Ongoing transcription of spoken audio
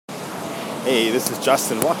Hey, this is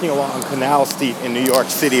Justin walking along Canal Street in New York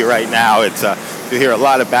City right now. You hear a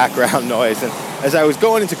lot of background noise. And as I was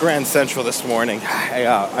going into Grand Central this morning,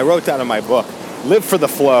 I wrote down in my book, live for the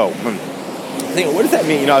flow. And thinking, what does that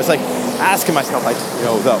mean? I was like asking myself,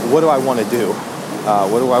 what do I want to do?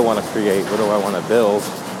 What do I want to create? What do I want to build?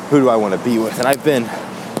 Who do I want to be with? And I've been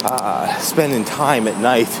spending time at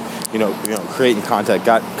night, creating content,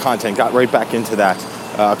 got right back into that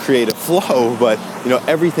creative flow. But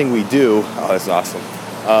everything we do, that's awesome.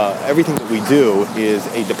 Everything that we do is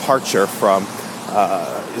a departure from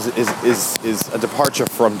is a departure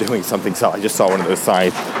from doing something. So I just saw one of those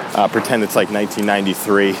signs. Pretend it's like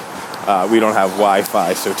 1993. We don't have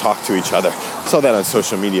Wi-Fi, so talk to each other. Saw that on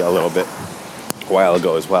social media a little bit a while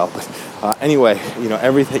ago as well. But anyway,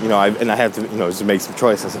 everything, I have to, to make some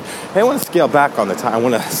choices. Hey, I want to scale back on the time. I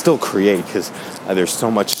want to still create because there's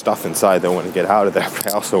so much stuff inside that I want to get out of there. But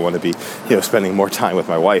I also want to be, spending more time with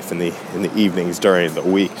my wife in the evenings during the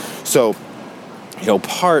week. So,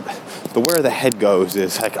 where the head goes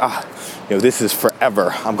is like, this is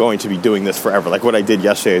forever. I'm going to be doing this forever. Like what I did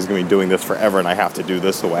yesterday is going to be doing this forever, and I have to do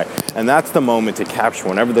this away. And that's the moment to capture.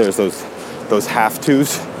 Whenever there's those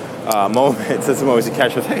have-tos moments, that's the moment to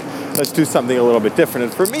catch. Hey, let's do something a little bit different.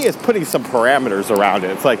 And for me, it's putting some parameters around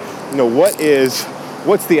it. It's like,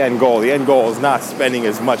 what's the end goal? The end goal is not spending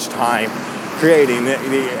as much time creating.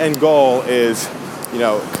 The end goal is,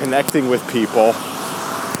 connecting with people.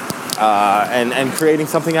 And creating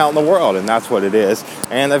something out in the world, and that's what it is.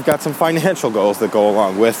 And I've got some financial goals that go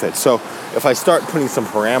along with it. So if I start putting some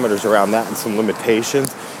parameters around that and some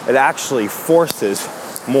limitations, it actually forces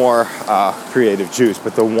more creative juice.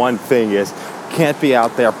 But the one thing is, can't be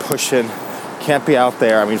out there pushing, can't be out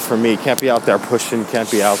there, for me, can't be out there pushing, can't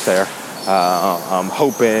be out there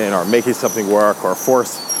hoping or making something work or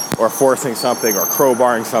forcing something or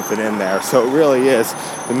crowbarring something in there. So it really is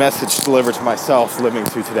the message delivered to myself living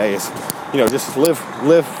through today is, just live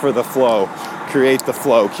for the flow, create the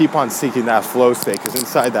flow, keep on seeking that flow state, because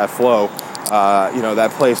inside that flow,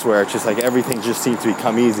 that place where it's just like everything just seems to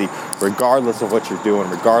become easy, regardless of what you're doing,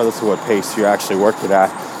 regardless of what pace you're actually working at.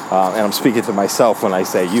 And I'm speaking to myself when I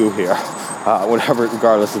say you here,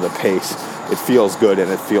 regardless of the pace, it feels good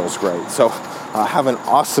and it feels great. So have an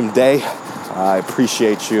awesome day. I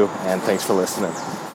appreciate you, and thanks for listening.